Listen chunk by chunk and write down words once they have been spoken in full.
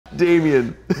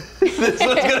Damien. This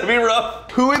one's gonna be rough.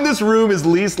 Who in this room is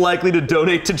least likely to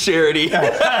donate to charity?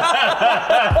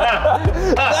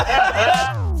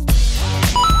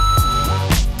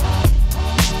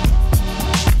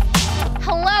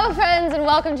 Hello friends and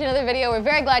welcome to another video. We're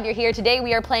very glad you're here. Today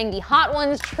we are playing the Hot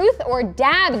Ones Truth or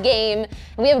Dab game.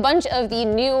 And we have a bunch of the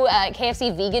new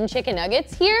KFC vegan chicken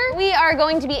nuggets here. We are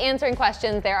going to be answering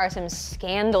questions. There are some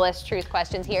scandalous truth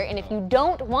questions here. And if you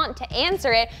don't want to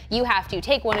answer it, you have to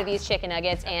take one of these chicken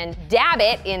nuggets and dab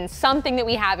it in something that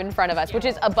we have in front of us, which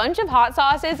is a bunch of hot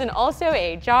sauces and also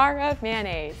a jar of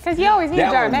mayonnaise. Because you always need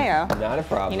a jar of mayo. Not a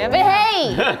problem. But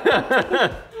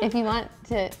hey! If you want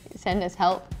to send us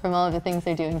help from all of the things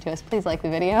they're doing to us, please like the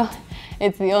video.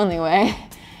 It's the only way.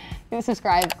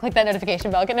 Subscribe, click that notification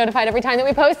bell, get notified every time that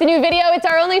we post a new video. It's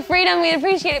our only freedom, we'd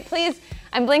appreciate it. Please,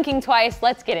 I'm blinking twice,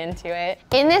 let's get into it.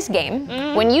 In this game,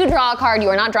 when you draw a card, you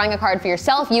are not drawing a card for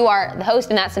yourself, you are the host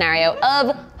in that scenario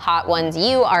of Hot Ones.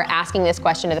 You are asking this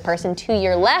question to the person to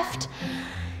your left,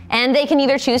 and they can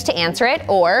either choose to answer it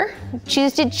or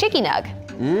choose to chicky nug.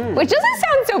 Which doesn't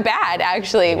sound so bad,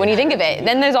 actually, when you think of it.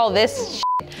 Then there's all this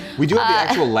shit. We do have the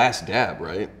actual last dab,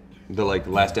 right? The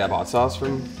last dab hot sauce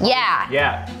from? Yeah.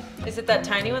 Yeah. Is it that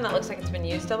tiny one that looks like it's been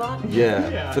used a lot?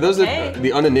 Yeah. For those that,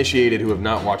 the uninitiated who have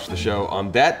not watched the show,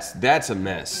 that's a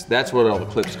mess. That's where all the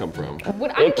clips come from.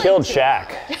 It killed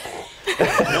Shaq. He's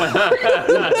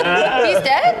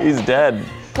dead? He's dead.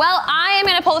 Well, I am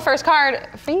gonna pull the first card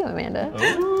for you, Amanda.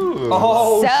 Ooh.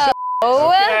 Oh,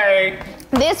 okay.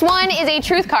 This one is a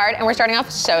truth card, and we're starting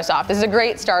off so soft. This is a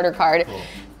great starter card.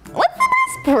 What's the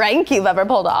best prank you've ever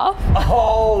pulled off?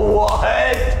 Oh,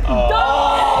 what?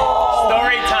 Oh.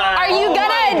 Story time. Are you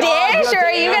gonna dish, or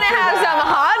are you gonna have some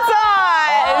hot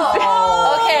sauce?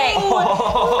 Okay.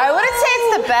 I wouldn't say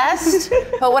it's the best,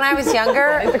 but when I was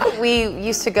younger, we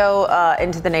used to go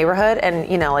into the neighborhood and,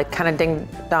 you know, like kind of ding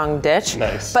dong ditch.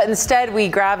 Nice. But instead, we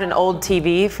grabbed an old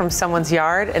TV from someone's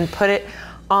yard and put it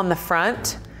on the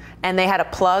front. And they had a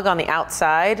plug on the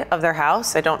outside of their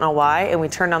house. I don't know why. And we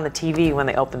turned on the TV when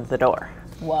they opened the door.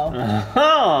 Whoa.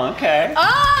 Oh, okay.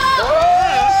 Oh!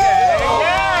 Okay.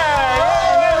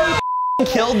 Yeah.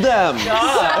 Killed them.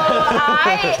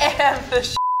 I am the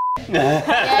shit.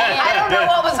 I don't know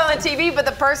what was on the TV, but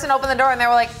the person opened the door and they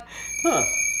were like, Huh.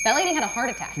 That lady had a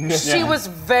heart attack. She was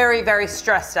very, very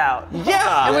stressed out.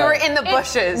 Yeah. And we were in the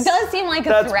bushes. It does seem like a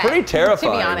That's threat. pretty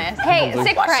terrifying. To be honest. Hey,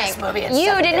 sick Watch prank. this movie in You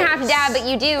 7 didn't have to days. dab, but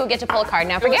you do get to pull a card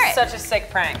now for It was Garrett. such a sick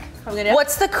prank.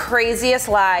 What's the craziest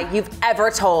lie you've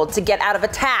ever told to get out of a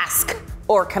task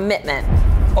or commitment?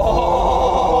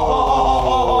 Oh,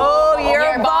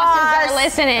 your bosses are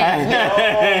listening.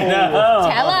 No.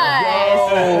 Tell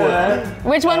us.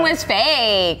 Which one was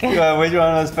fake? Which one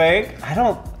was fake?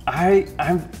 I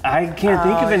can't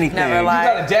think of anything. Never lied.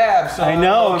 You got a dab, so. I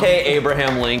know. Okay,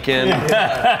 Abraham Lincoln.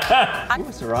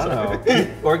 Serrano.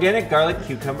 Organic garlic,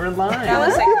 cucumber, and lime. I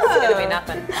was like, this is gonna be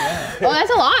nothing. Well,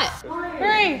 that's a lot.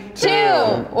 3, 2,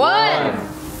 1.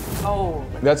 Oh,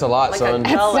 That's a lot, son.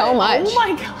 That's so much. Oh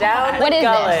my God. down What the is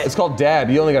gullet. It's called dab.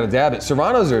 You only got to dab it.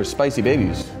 Serranos are spicy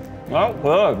babies. Oh,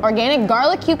 good. Organic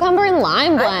garlic, cucumber, and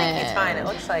lime blend. I think it's fine. It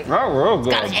looks like. Oh, real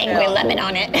good. Got an angry lemon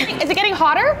on it. Is it getting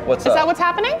hotter? What's Is up? that what's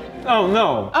happening? Oh,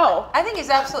 no. Oh. I think he's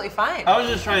absolutely fine. I was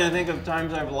just trying to think of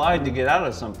times I've lied to get out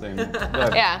of something.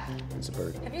 But Yeah. It's a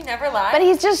bird. Have you never lied? But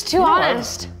he's just too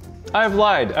honest. I've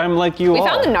lied. I'm like you We all.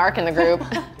 found the narc in the group.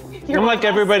 I'm like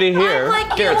everybody here. I'm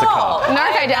like Garrett's you a all. cop.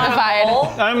 Narc identified.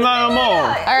 I'm not a mole.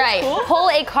 All right, pull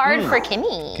a card for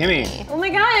Kimmy. Kimmy. Oh my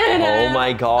God. Oh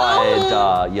my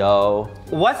God, yo.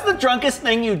 What's the drunkest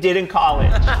thing you did in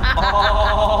college? Actually,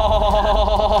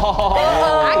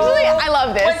 I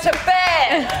love Went this. to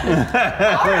bed.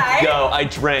 All right. Yo, I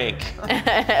drank.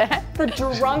 The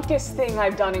drunkest thing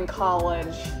I've done in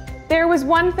college. There was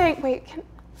one thing. Wait,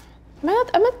 I'm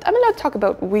gonna talk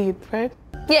about weed, right?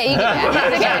 Yeah, you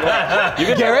can.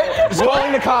 You Garrett,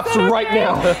 calling the cops right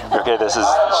now. Okay,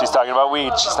 she's talking about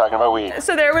weed. She's talking about weed.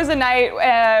 So there was a night,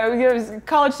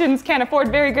 college students can't afford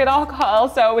very good alcohol,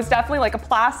 so it was definitely like a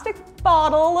plastic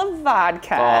bottle of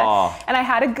vodka. Aw. And I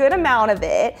had a good amount of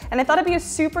it, and I thought it'd be a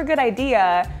super good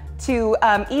idea to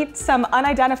eat some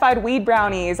unidentified weed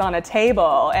brownies on a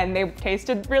table, and they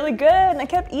tasted really good, and I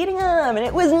kept eating them, and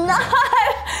it was not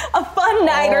a fun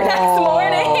night or next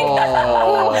morning. It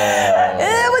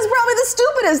was probably the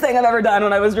stupidest thing I've ever done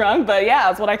when I was drunk, but yeah,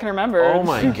 that's what I can remember. Oh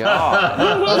my God.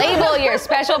 Label your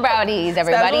special brownies,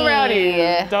 everybody. Special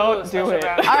brownies. Don't do it.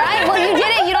 All right, well you did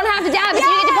it. You don't have to dab, but you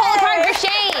get to pull a card for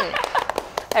Shane.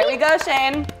 Here we go,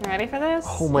 Shane. Ready for this?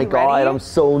 Oh my God, I'm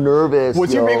so nervous.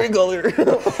 What's your favorite color?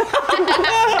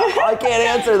 I can't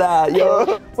answer that,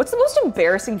 yo. What's the most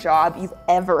embarrassing job you've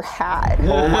ever had?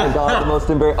 Oh my God, the most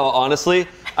embarrassing. Oh, honestly,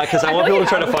 because I want people to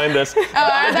try to find this.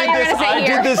 I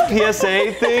did this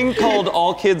PSA thing called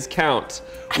All Kids Count,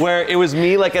 where it was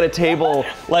me like at a table,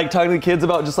 like talking to kids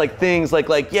about just like things like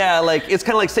yeah, like it's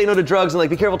kind of like say no to drugs and like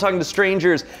be careful talking to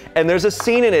strangers. And there's a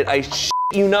scene in it, I shit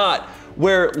you not,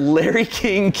 where Larry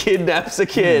King kidnaps a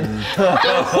kid.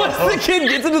 Once the kid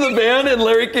gets into the van and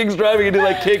Larry King's driving and he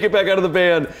like can't get back out of the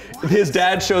van, his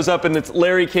dad shows up and it's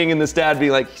Larry King and this dad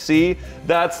being like, see,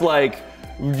 that's like,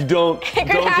 you don't get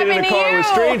in a car with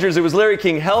strangers. It was Larry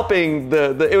King helping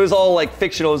it was all like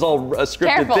fictional, it was all a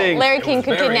scripted thing. Larry King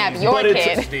could kidnap your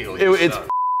kid. It's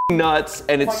nuts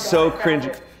and it's so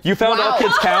cringy. You found All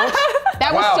Kids Count?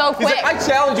 That was so quick. Like, I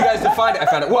challenge you guys to find it. I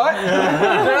found it. What?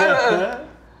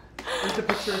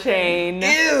 Shane.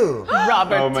 Ew.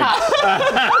 Robert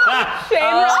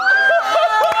Shane.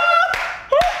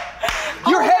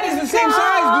 Your head is the same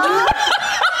size, dude.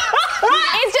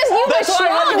 It's just you That's but why I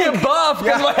had to shrunk. get buff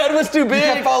because my head was too big.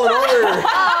 You kept falling over.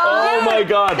 Oh my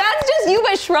God. That's just you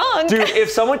but shrunk. Dude, if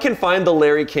someone can find the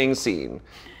Larry King scene,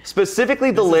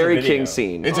 specifically the Larry King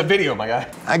scene. It's a video, my guy.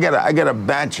 I got a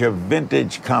batch of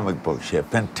vintage comic books here.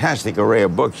 Fantastic array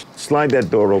of books. Slide that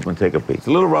door open, take a peek. It's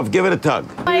a little rough, give it a tug.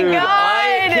 Oh my God.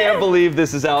 I can't believe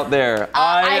this is out there.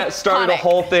 I started a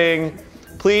whole thing.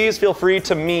 Please feel free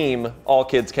to meme All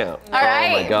Kids Count. All right.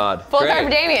 Oh my God. Full card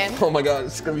for Damien. Oh my God,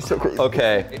 it's gonna be so crazy.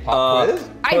 Okay. Quiz?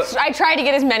 I tried to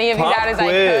get as many of these out as I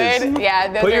could. Yeah,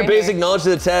 those Put are your in basic here. knowledge to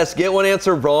the test. Get one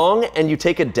answer wrong, and you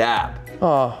take a dab.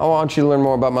 Oh, I want you to learn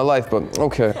more about my life, but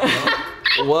okay.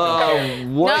 Whoa.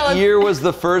 What year was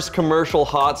the first commercial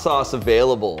hot sauce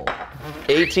available?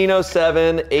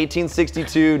 1807,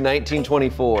 1862,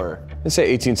 1924. Let's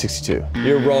say 1862.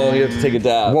 You're wrong. You have to take a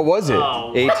dab. What was it?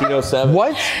 1807.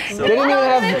 What? They didn't even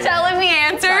have. Tell him the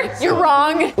answer. You're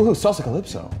wrong. Ooh, salsa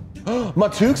calypso.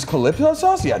 Matuke's calypso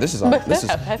sauce? Yeah, this is my.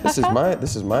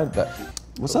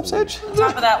 What's up, Saige?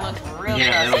 Top of that looks real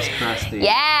It was crusty.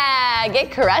 Yeah,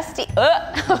 get crusty.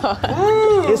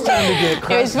 It's time to get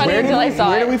crusty. It was funny until I saw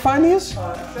Where it. did we find these?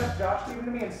 Chef Josh gave them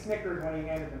to me and snickered when he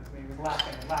handed them to me. He was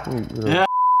laughing and laughing.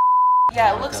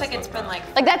 Yeah, it looks like it's been like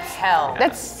that's hell.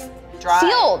 That's dry.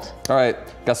 sealed. All right,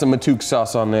 got some Matuke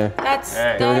sauce on there. That's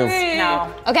Here we go.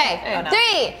 no. Okay, no.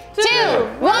 3, 2,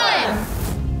 1.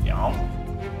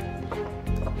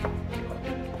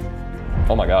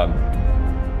 Oh my God.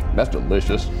 That's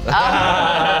delicious. You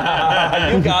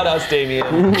got us, Damien.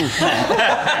 We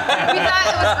thought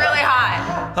it was really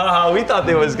hot. We thought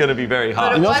it was going to be very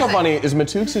hot. You know what's so funny is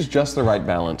Matuke's is just the right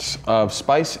balance of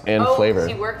spice and flavor.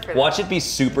 He worked for that. Watch it be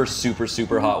super, super,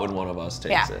 super hot when one of us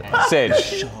takes it.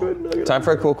 Saige, time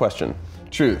for a cool question.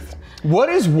 Truth. What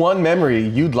is one memory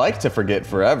you'd like to forget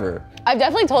forever? I've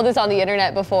definitely told this on the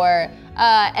internet before,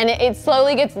 and it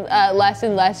slowly gets less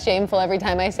and less shameful every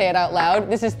time I say it out loud.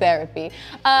 This is therapy.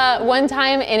 One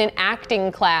time in an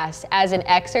acting class, as an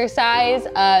exercise,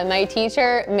 my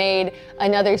teacher made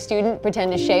another student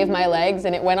pretend to shave my legs,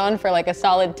 and it went on for like a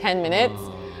solid 10 minutes.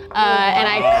 And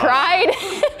I cried.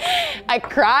 I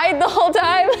cried the whole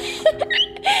time.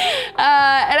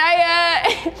 And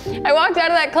I walked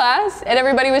out of that class and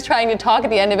everybody was trying to talk at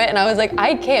the end of it and I was like,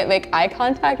 I can't make eye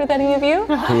contact with any of you.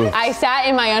 I sat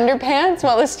in my underpants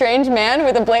while a strange man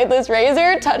with a bladeless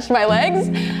razor touched my legs.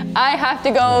 I have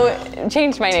to go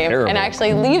change my name and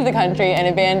actually leave the country and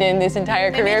abandon this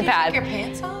entire career path. Take your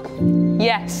pants off?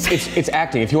 Yes. It's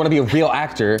acting. If you want to be a real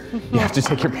actor, you have to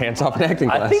take your pants off in acting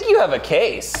class. I think you have a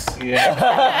case. And that's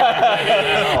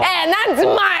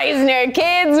Meisner,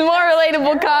 kids. More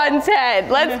relatable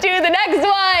content. Let's do the next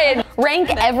one.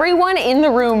 Rank everyone in the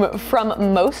room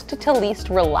from most to least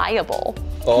reliable.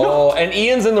 Oh, and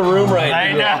Ian's in the room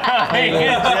right now. I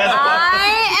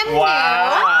am new.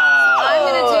 I'm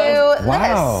gonna do this.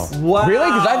 Wow. Really?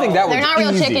 Because I think that was They're not real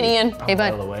easy. chicken, Ian. Hey,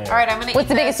 bud. All right, I'm gonna What's eat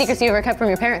the biggest this. secrets you ever kept from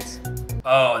your parents?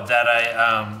 Oh, that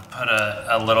I put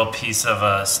a little piece of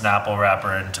a Snapple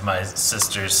wrapper into my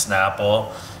sister's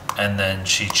Snapple, and then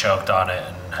she choked on it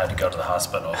and had to go to the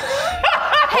hospital.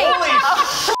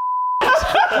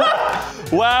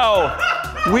 Wow.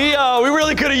 We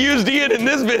really could have used Ian in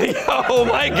this video. Oh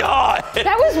my God.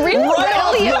 That was really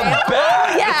readily available.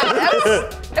 Bat. Yeah,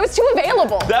 that was too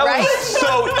available. That right? was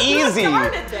so easy.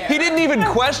 He didn't even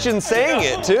question saying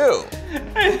it too.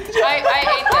 I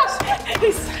ate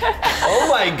this. Oh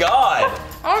my God.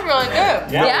 Oh, really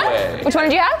good. Yeah? way. Which one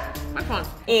did you have? Which one?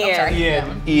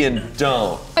 Ian. Ian,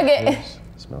 don't. Okay.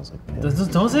 Smells like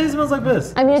Don't say it smells like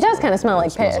piss. I mean, it does kind of smell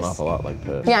like piss. Smells an awful lot like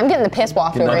piss. Yeah, I'm getting the piss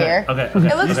waft over here. Okay.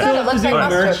 It looks good. It looks like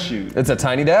mustard. It's a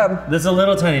tiny dab. That's a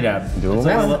little tiny dab. Do it.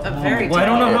 Well, I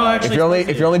don't know how actually.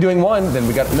 If you're only doing one, then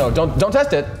we got don't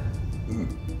test it.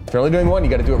 If you're only doing one, you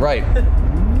got to do it right.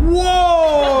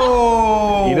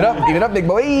 Whoa! Eat it up, big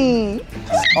boy.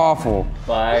 It's awful.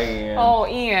 Bye, Ian. Oh,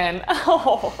 Ian.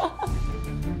 Oh.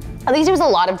 At least it was a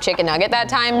lot of chicken nugget that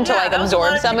time to like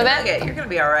absorb some of it. You're gonna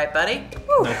be all right, buddy.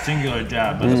 No singular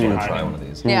dab, but that's what I Try one of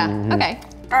these. Yeah. Okay.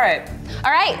 All right.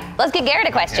 All right. Let's get Garrett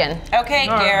a question. Okay,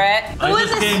 Garrett. I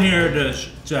just came here to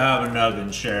have a nug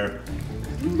and share.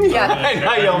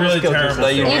 Yeah. You almost killed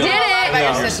yourself. You did it. By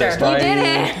your sister. You did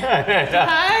it.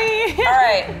 Hi. All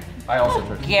right, I also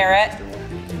tried. Garrett.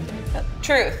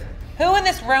 Truth. Who in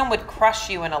this room would crush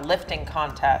you in a lifting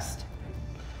contest?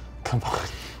 Come on.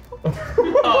 Oh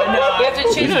no! You have to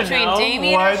choose between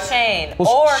Damien or Shane,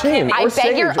 or Shane, Kimmy. I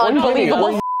beg your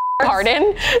unbelievable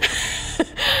pardon.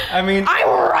 I mean, I'm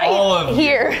right all of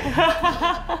here.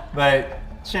 but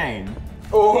Shane. See?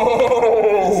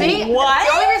 What?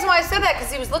 The only reason why I said that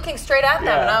because he was looking straight at them,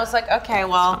 and I was like, okay,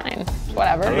 well, Fine.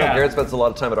 Whatever. Yeah. Garrett spends a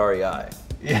lot of time at REI.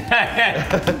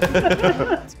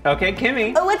 Okay,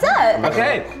 Kimmy. Oh, what's up?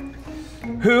 Okay.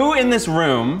 Who in this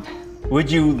room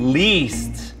would you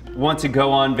least want to go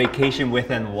on vacation with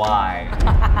and why?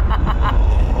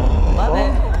 love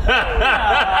it.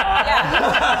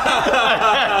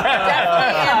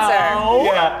 Definitely answer.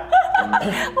 Yeah.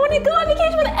 I want to go on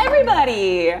vacation with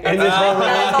everybody. In this whole room.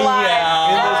 That's a lie.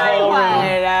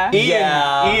 Yeah.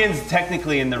 Everyone. Ian's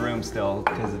technically in the room still.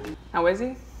 How is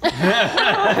he? In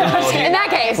that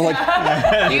case. You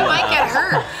might get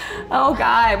hurt. Oh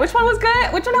God, which one was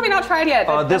good? Which one have we not tried yet?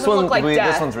 That This doesn't look like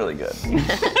death. this one's really good.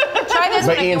 Try this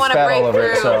But one if you Ian's want to fat break all over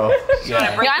through. it, so.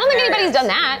 Yeah, I don't think anybody's done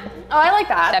that. Oh, I like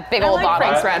that. That big old I like bottle.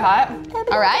 Frank's Red Hot.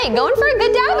 All right, going for a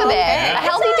good dab of it. A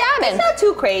healthy dabbing. It's not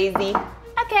too crazy.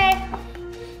 Okay.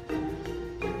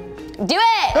 Do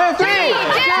it. 3, 2,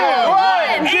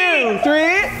 1. 1, 2,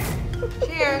 3.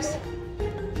 Cheers.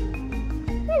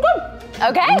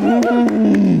 Okay.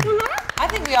 I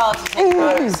think we all have to take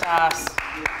butter sauce.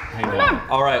 I know.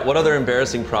 All right, what other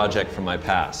embarrassing project from my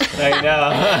past? I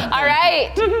know. All right.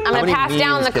 I'm How gonna many pass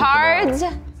down memes the can come out? cards.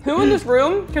 Who in this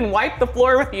room can wipe the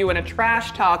floor with you in a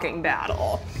trash talking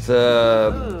battle? It's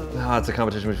a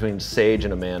competition between Saige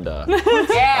and Amanda.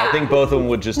 Yeah. I think both of them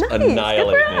would just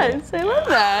annihilate me. I love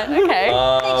that. Okay.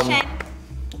 I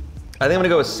think I'm gonna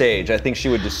go with Saige. I think she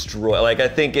would destroy. Like, I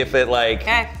think if it like,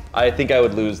 Okay. I think I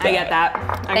would lose that. I get that. I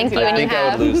Thank can see you, that. I think I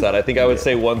would lose that. I think I would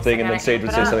say one thing and then gotta Saige keep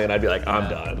would it say up. something and I'd be like, I'm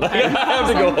done. Like, I have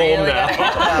to go home now.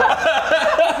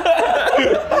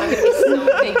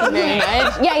 Thank you very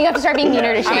much. Yeah, you have to start being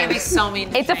meaner to I'm gonna be Shane. so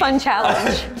mean. It's a fun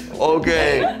challenge.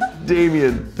 Okay,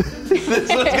 Damien. This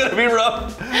one's gonna be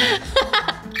rough.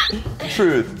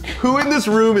 Truth. Who in this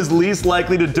room is least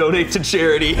likely to donate to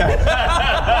charity? That's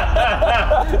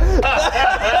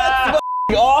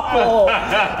awful.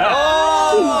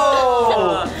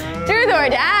 Oh. Truth or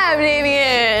dab,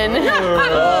 Damien.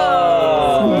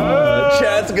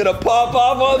 Chad's gonna pop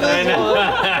off on this one.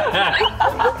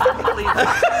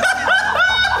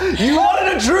 You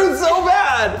wanted a truth so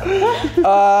bad.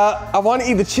 I want to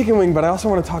eat the chicken wing, but I also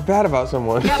want to talk bad about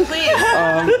someone. Yeah, please.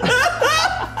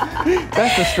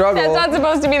 That's the struggle. That's not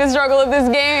supposed to be the struggle of this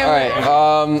game. All right.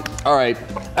 All right.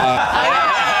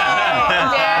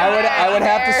 I would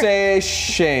have to say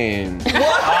Shane.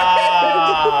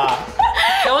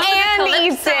 And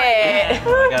eats it.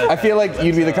 I feel like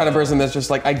you'd be the kind of person that's just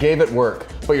like, I gave it work,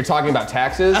 but you're talking about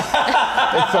taxes.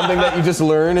 It's something that you just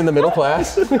learn in the middle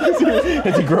class.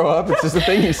 As you grow up, it's just a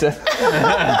thing you say.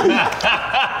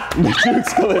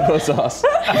 Escalate sauce.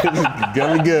 It's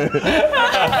gonna be good.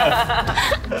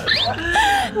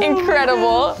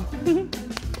 Incredible.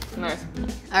 Nice.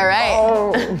 All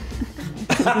right.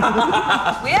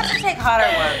 We have to take hotter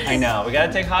ones. I know. We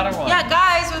gotta take hotter ones. Yeah,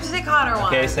 guys, we have to take hotter ones.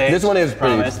 Okay, Sage. This one is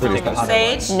pretty Promise to take a hotter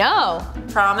one. Sage, No.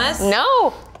 promise.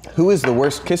 No. Who is the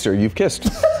worst kisser you've kissed?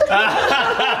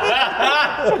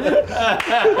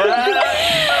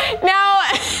 Now,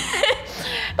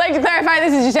 like to clarify,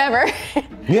 this is just ever.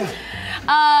 Yeah.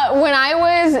 When I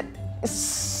was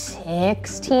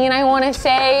 16, I want to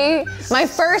say, my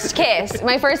first kiss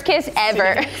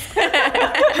ever.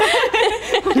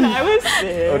 I was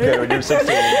sick. Okay, when you're 16.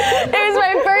 It was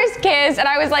my first kiss, and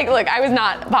I was like, look, I was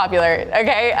not popular,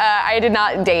 okay? I did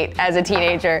not date as a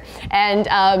teenager. And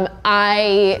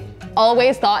I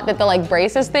always thought that the like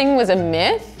braces thing was a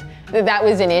myth, that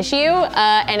was an issue.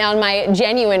 And on my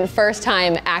genuine first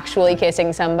time actually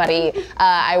kissing somebody,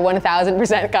 I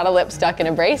 1000% got a lip stuck in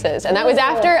a braces. And that was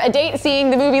after a date seeing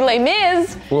the movie Les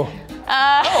Mis. Whoa.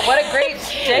 What a great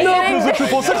day. After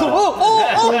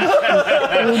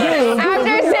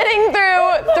sitting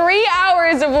through 3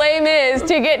 hours of Les Mis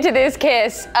to get to this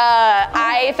kiss,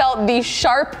 I felt the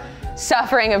sharp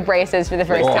suffering of braces for the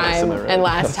first time and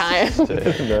last time.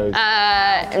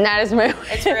 And that is my.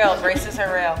 It's real. Braces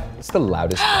are real. It's the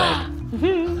loudest friend.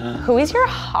 Who is your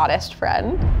hottest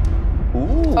friend?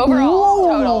 Ooh. Overall,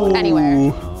 total,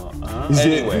 anywhere.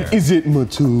 Is it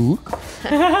Matuk?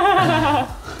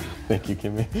 Thank you,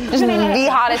 Kimmy. Just the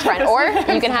hottest friend, or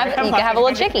you can have a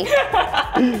little chickie.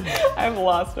 I've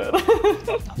lost it.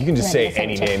 You can just say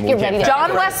any name. You're ready to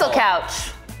John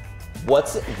Wesselcouch. What?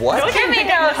 Kimmy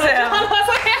knows him.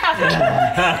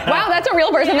 Wow, that's a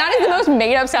real person. That is the most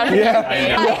made-up sounding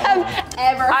I have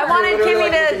ever heard. I wanted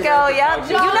Kimmy to go, yep.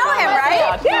 You know him,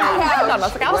 right? Yeah. John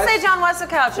Wesselcouch. We'll say John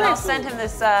Wesselcouch and I'll send him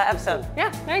this episode.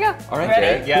 Yeah, there you go. All right,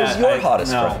 Garrett. Yeah, Who's your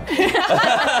hottest friend? Who is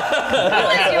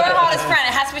your hottest friend?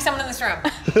 It has to be someone in this room.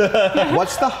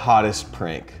 What's the hottest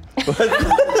prank? What's the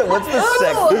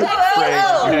sexiest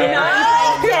prank?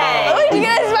 Okay. Oh, you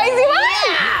got a spicy one?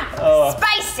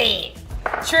 Spicy.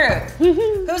 True.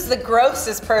 Who's the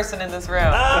grossest person in this room?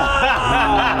 Let's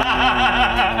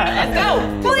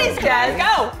go. Please, guys,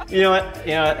 go. You know what?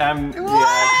 You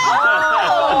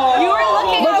were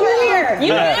looking over here.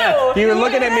 You knew. You were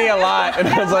looking at me a lot, and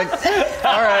I was like,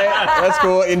 all right, that's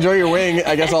cool. Enjoy your wing.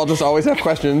 I guess I'll just always have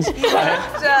questions. It was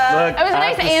a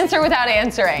nice answer without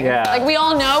answering. Yeah. Like we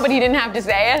all know, but he didn't have to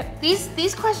say it.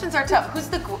 These questions are tough. Who's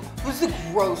the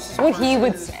grossest? What he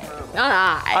would say. Not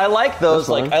I. I like those.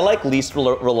 I like least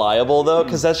reliable though,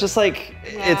 because that's just like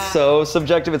it's so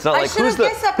subjective. It's not like who's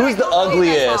the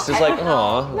ugliest. It's like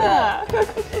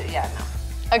Yeah.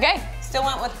 Okay. Still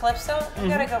went with Calypso. You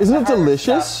gotta go. Isn't it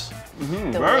delicious?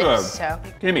 Very good.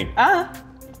 Kimmy,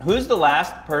 who's the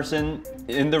last person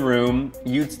in the room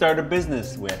you'd start a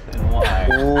business with and why?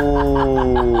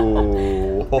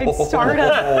 I'd start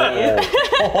a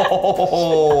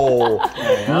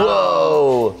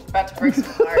Whoa. About to break some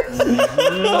hearts.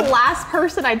 The last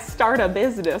person I'd start a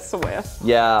business with.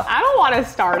 Yeah. I don't want to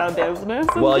start a business.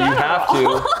 Well, you have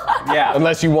to. Yeah.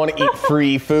 Unless you want to eat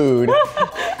free food.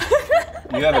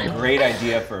 You have a great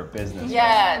idea for a business.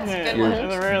 Yeah, it's a good one.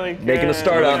 It's really good. Making a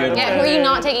startup. Yeah, who are you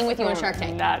not taking with you on Shark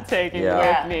Tank? Not taking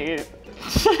Yeah. with me.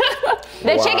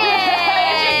 The chicken!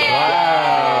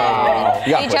 Wow.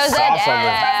 You He chose sauce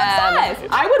on this.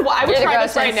 I would You're the try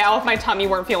this right grossest. now if my tummy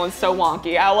weren't feeling so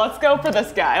wonky. Let's go for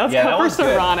this guy. Let's Yeah, go that for one's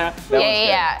good. Serrana.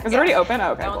 Yeah. Is it already open?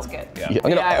 Okay. That one's good. Yeah, I'm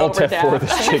gonna Yeah, alt F4 overdab.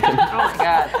 this chicken. Oh my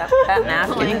god, that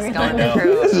napkin is going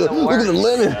through the Look at worst. the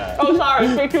lemon. Oh, sorry.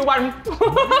 3, 2, 1.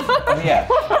 Yeah.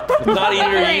 Not eat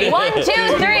or eat it. 1, 2,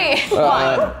 3.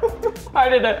 I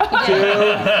did it. 2,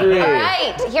 3. All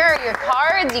right, here are your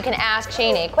cards. You can ask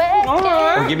Shane a question.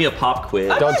 Or give me a pop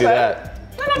quiz. Don't do that.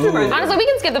 Honestly, we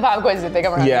can skip the pop quiz if they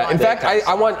come around. Yeah, in fact,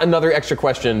 I want another extra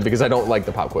question because I don't like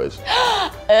the pop quiz.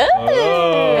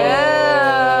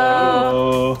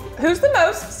 Who's the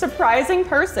most surprising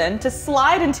person to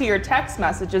slide into your text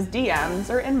messages, DMs,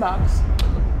 or inbox?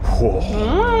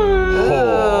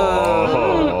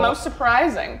 Most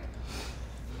surprising.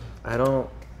 I don't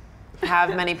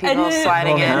Have many people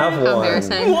sliding in. have one.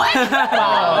 Embarrassing.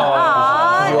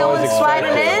 Aw, no always one's sliding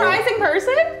expect it. in. Surprising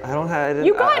person? I don't have.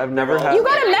 You got- I've never had. You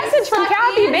got a message from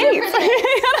Kathy Bates.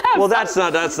 Well, that's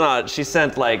not. She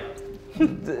sent like.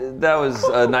 That was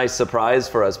a nice surprise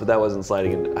for us, but that wasn't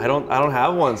sliding in. I don't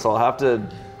have one, so I'll have to.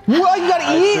 Well, you gotta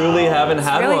I eat. truly haven't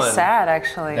had Really one. sad,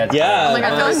 actually. Yeah. Oh my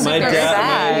God, I feel my super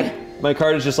sad. My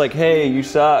card is just like, hey, you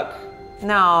suck.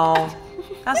 No,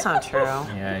 that's not true.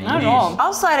 Yeah, you Not at need- all.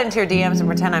 I'll slide into your DMs and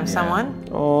pretend I'm someone.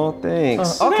 Oh,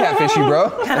 thanks. I'll catfish you, bro.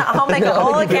 And I'll make a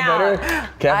whole account. I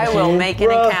Catfish will you. make an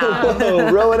account.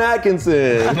 Rowan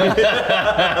Atkinson.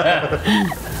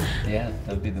 Yeah, that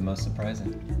would be the most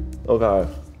surprising. Okay.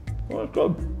 Well, that's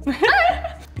good.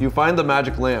 You find the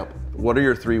magic lamp. What are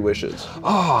your 3 wishes?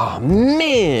 Oh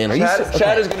man, are you?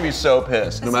 Chad is gonna be so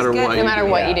pissed, no matter is good. what. No matter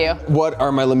what you do. What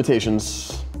are my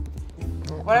limitations?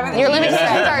 Whatever. Your limitations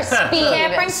are speed. You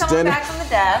can't bring someone back from the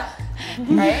dead,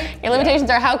 right? Your limitations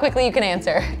are how quickly you can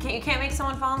answer. You can't make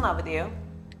someone fall in love with you.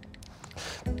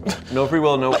 No free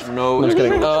will, no. I'm just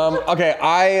kidding. Okay,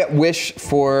 I wish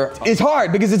for. It's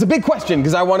hard because it's a big question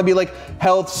because I want to be like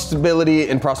health, stability,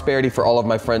 and prosperity for all of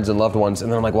my friends and loved ones, and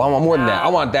then I'm like, well, I want more than that. I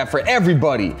want that for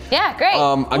everybody. Yeah, great.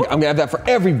 I'm gonna have that for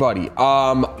everybody.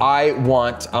 I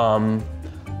want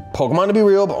Pokemon to be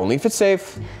real, but only if it's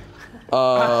safe.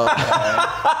 And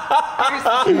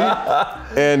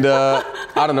I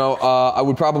don't know. I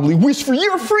would probably wish for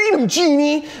your freedom,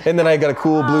 genie, and then I got a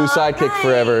cool blue sidekick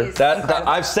forever.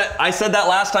 I said that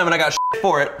last time and I got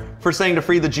for it for saying to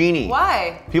free the genie.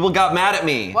 Why? People got mad at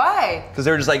me. Why? Because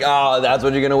they were just like, oh, that's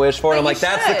what you're gonna wish for. And I'm like,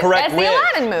 that's the correct wish.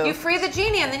 That's the Aladdin move. You free the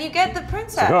genie and then you get the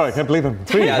princess. Oh, I can't believe I'm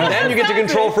free. Yeah, then you get to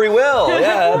control free will.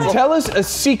 Yeah. Tell us a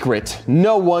secret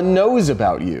no one knows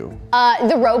about you.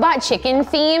 The robot chicken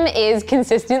theme is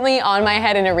consistently on my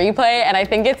head in a replay, and I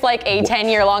think it's like a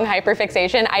 10-year-long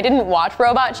hyperfixation. I didn't watch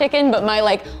Robot Chicken, but my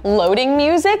like loading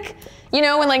music, you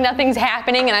know, when like nothing's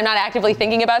happening and I'm not actively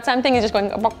thinking about something, is just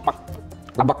going.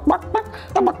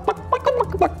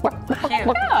 Cute.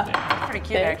 Yeah. Pretty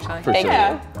cute, actually. Thank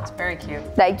you. It's very cute.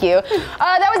 Thank you.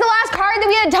 That was the last card that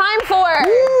we had time for.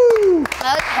 Woo!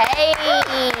 Okay.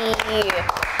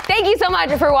 Thank you so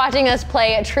much for watching us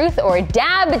play Truth or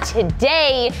Dab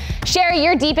today. Share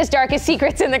your deepest, darkest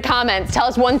secrets in the comments. Tell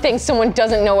us one thing someone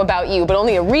doesn't know about you, but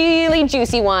only a really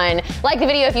juicy one. Like the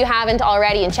video if you haven't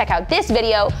already, and check out this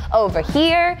video over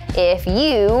here if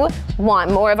you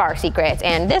want more of our secrets.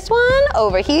 And this one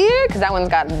over here, because that one's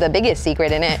got the biggest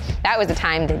secret in it. That was the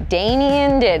time that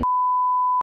Damien did.